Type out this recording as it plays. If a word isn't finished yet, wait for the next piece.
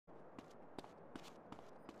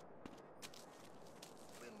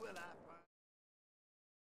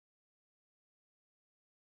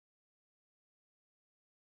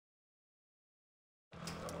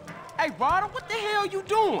Hey, Ryder, what the hell you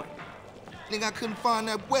doing? Nigga, I couldn't find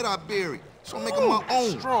that wet I buried, so I'm making my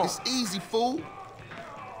own. Strong. It's easy, fool.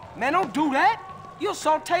 Man, don't do that. You'll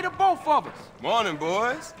saute the both of us. Morning,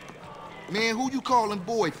 boys. Man, who you calling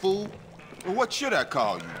boy, fool? Well, what should I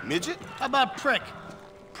call you, midget? How about prick?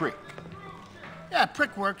 Prick. Yeah,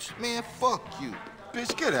 prick works. Man, fuck you.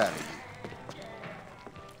 Bitch, get out of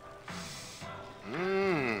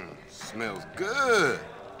here. Smells good.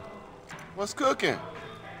 What's cooking?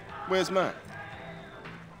 Where's mine?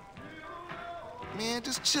 Man,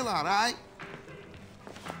 just chill out, all right?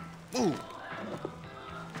 Move.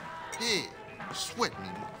 Yeah, sweat me.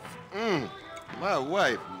 My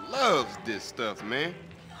wife loves this stuff, man.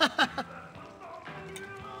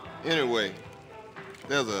 Anyway,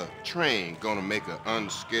 there's a train gonna make an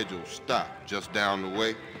unscheduled stop just down the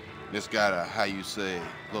way. And it's got a, how you say,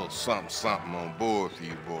 little something on board for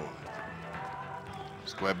you boys.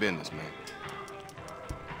 Square business, man.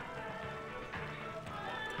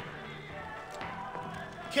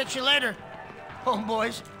 Catch you later,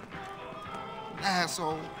 homeboys.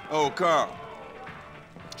 Asshole. Oh, Carl,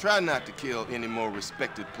 try not to kill any more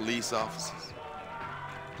respected police officers.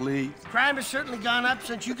 Please. Crime has certainly gone up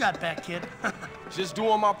since you got back, kid. Just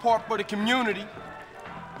doing my part for the community.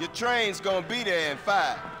 Your train's gonna be there in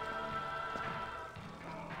 5.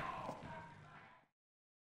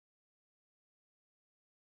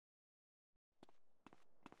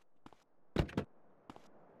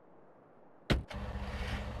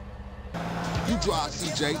 You drive,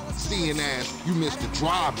 CJ. Seeing as you missed the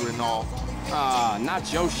driver and all.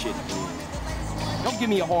 Not your shit, dude. Don't give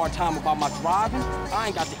me a hard time about my driving. I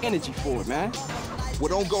ain't got the energy for it, man. Well,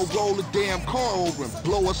 don't go roll the damn car over and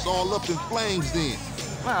blow us all up in flames then.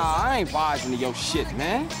 Nah, I ain't vibing to your shit,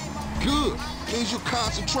 man. Good. Means you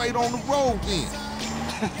concentrate on the road then.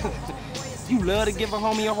 You love to give a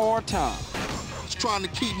homie a hard time. Just trying to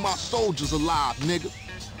keep my soldiers alive, nigga.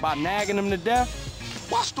 By nagging them to death?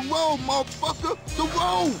 Watch the road, motherfucker. The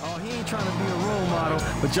road. Oh, he ain't trying to be a role model,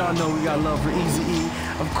 but y'all know we got love for Eazy-E.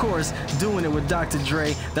 Of course, doing it with Dr.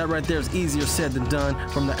 Dre, that right there is easier said than done.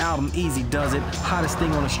 From the album Easy Does It, hottest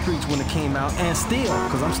thing on the streets when it came out, and still,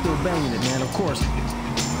 because I'm still banging it, man, of course.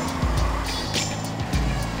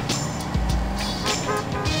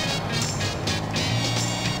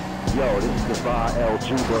 Yo, this is Divine L.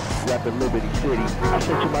 Juba, rapping Liberty City. I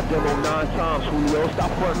sent you my demo 9 times, Julio.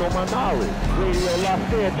 Stop fronting on my knowledge. Radio Los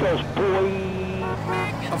Santos,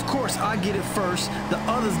 boy. Of course, I get it first, the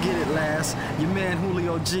others get it last. Your man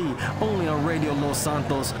Julio G, only on Radio Los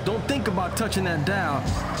Santos. Don't think about touching that dial.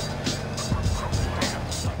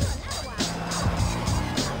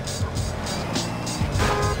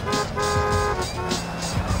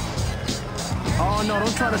 Oh no,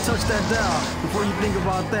 don't try to touch that dial before you think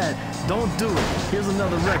about that. Don't do it. Here's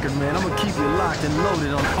another record, man. I'm gonna keep you locked and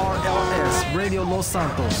loaded on RLS, Radio Los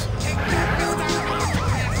Santos.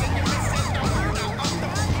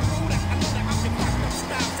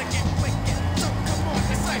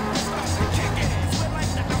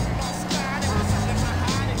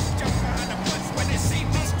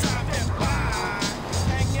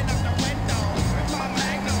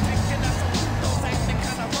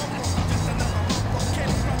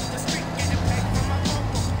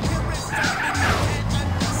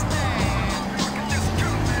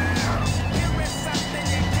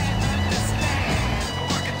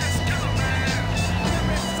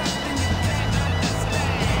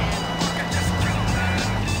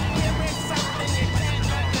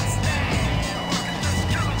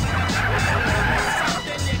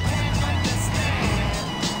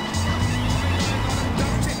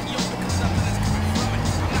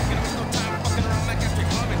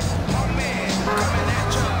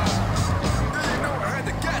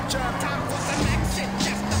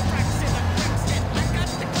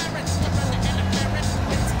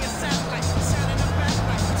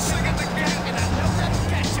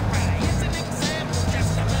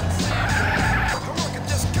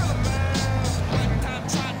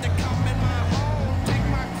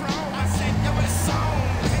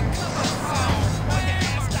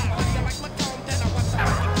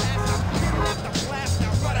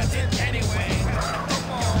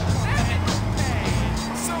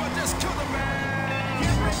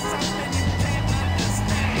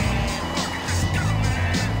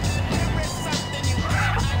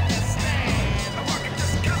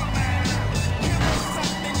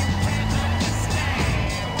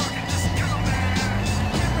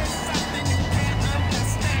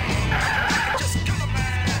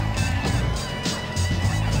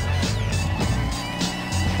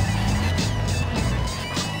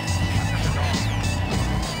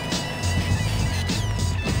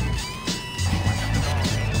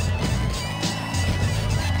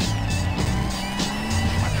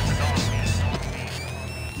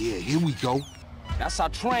 we go. That's our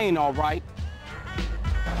train, all right.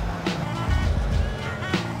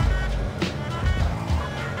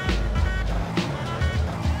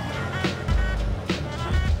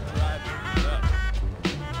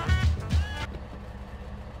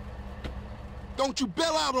 Don't you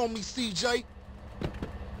bail out on me, CJ.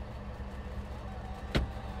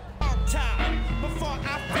 Time before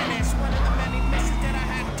I finish one of the many missions that I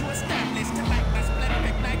had to establish to make my split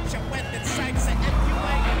ignite your weapon sights. And if you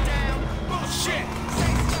ain't down, bullshit.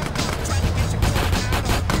 Say something, try to get your foot out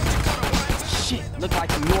or you gonna run. Shit, look like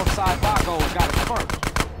the Northside Vagos got it first.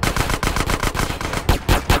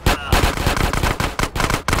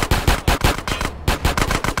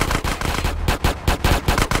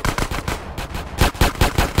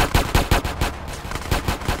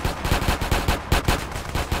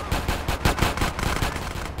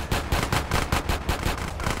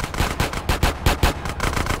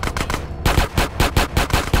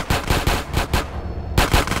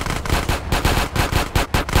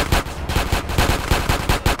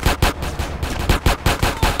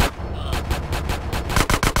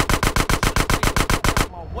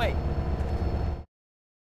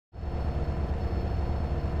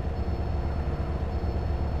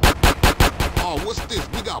 What's this?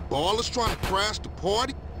 We got ballers trying to crash the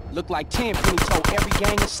party? Look like Tenpenny told every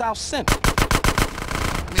gang in South Central.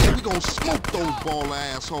 Man, we gonna smoke those baller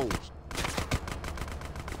assholes.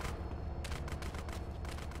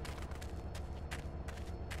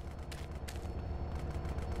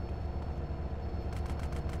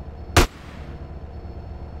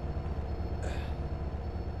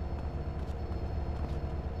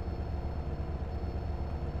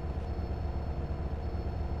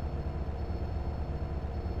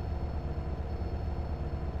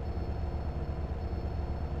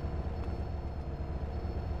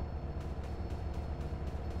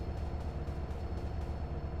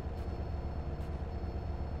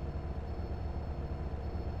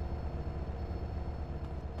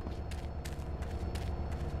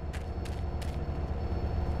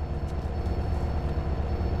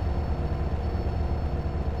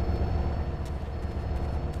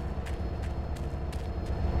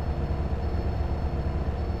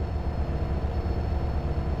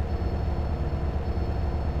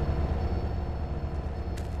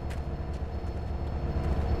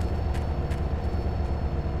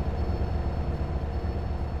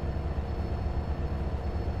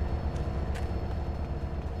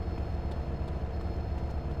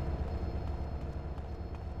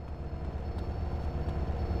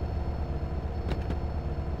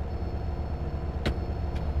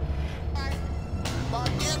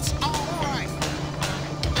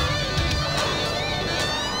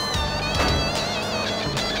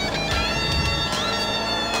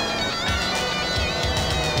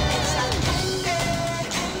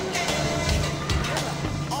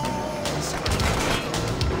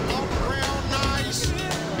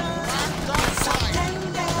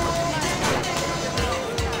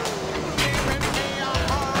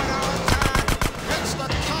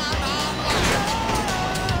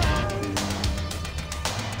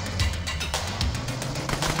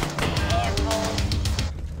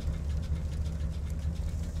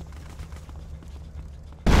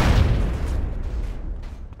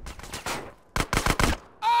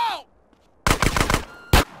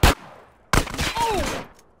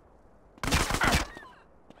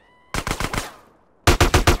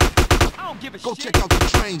 Go check out the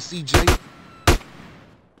train, CJ.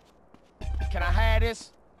 Can I have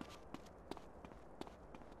this?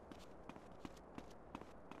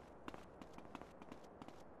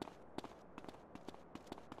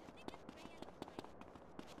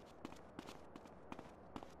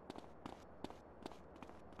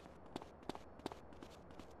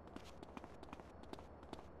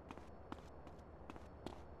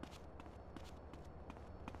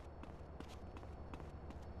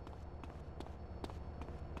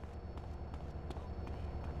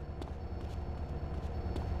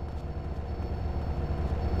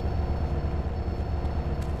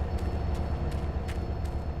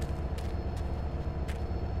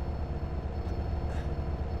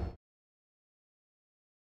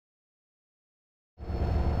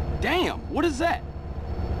 Damn, what is that?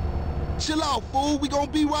 Chill out, fool. We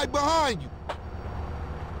gonna be right behind you.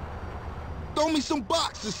 Throw me some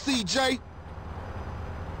boxes, CJ.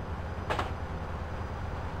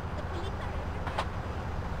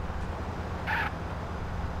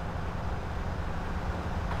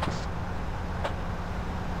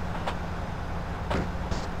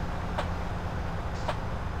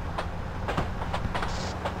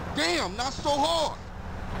 Damn, not so hard.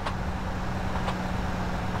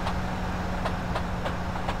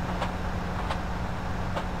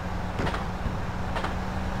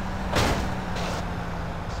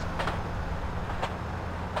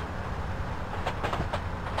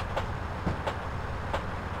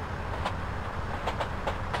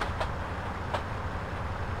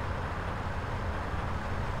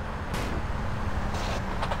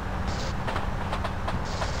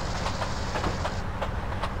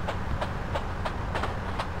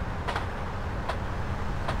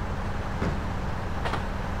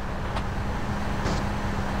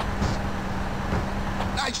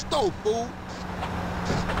 throw, fool.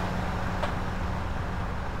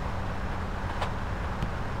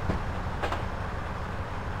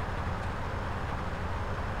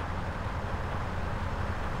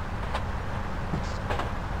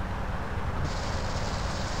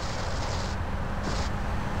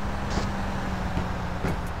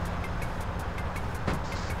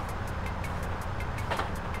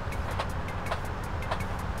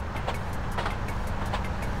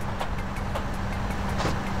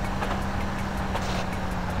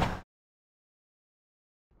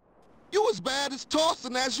 You as bad as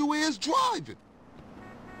tossing as you is driving.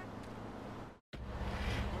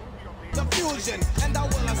 The fusion, and I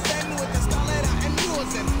will ascend with the style that I am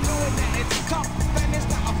using. Knowing that it's tough, and it's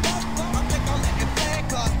not a fuck. I think I'll let it play,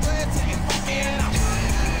 cause threads ain't fucking up.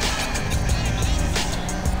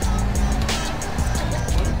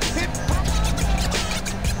 Hip hop.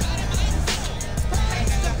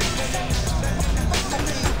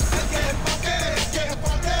 Let's get funky, let's get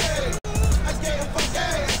funky. Let's get funky,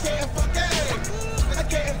 let's get funky. Let's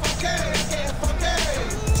get funky, let's get funky.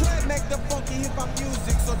 Try and make the funky hip hop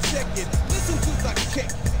music, so check it. Listen to the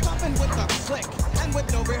kick, popping with the click, and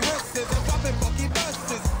with no rehearsals, I'm dropping funky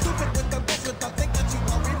verses. Stupid with the bitch with the thing that you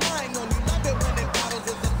are relying on. You love it when it battles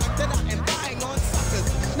with the fact that I am buying on suckers.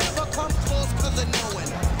 Never come close cause of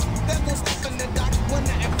knowing. There's no stopping the doc when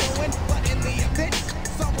I am flowing, but in the event,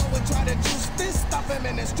 someone would try to juice this, stop him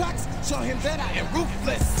in his tracks, show him that I am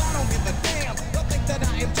ruthless. I don't give a damn, don't think that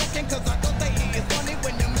I am joking, cause I don't think he is funny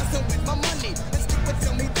when you're messing with my money. And stick with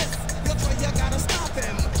tell me this, you'll try, you gotta stop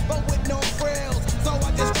him, but with no frills, so I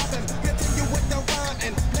just drop him. Continue with the rhyme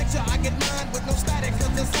and make sure I get mine with no static,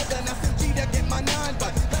 cause it's something SMG to get my 9,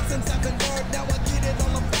 but lessons haven't word, now I get it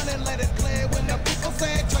all up front and let it play when the people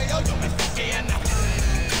say, Trey, yo, you been funky enough.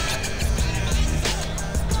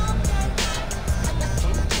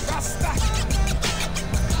 Rasta.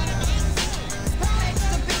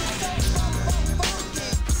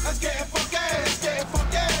 Let's get funky, let's get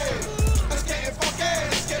funky. Let's get funky,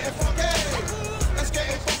 let's get funky. Let's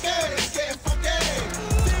get funky, let's get funky.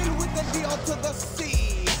 Deal with the deal to the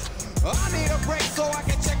sea. I need a break so I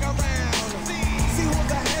can check around. See who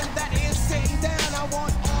the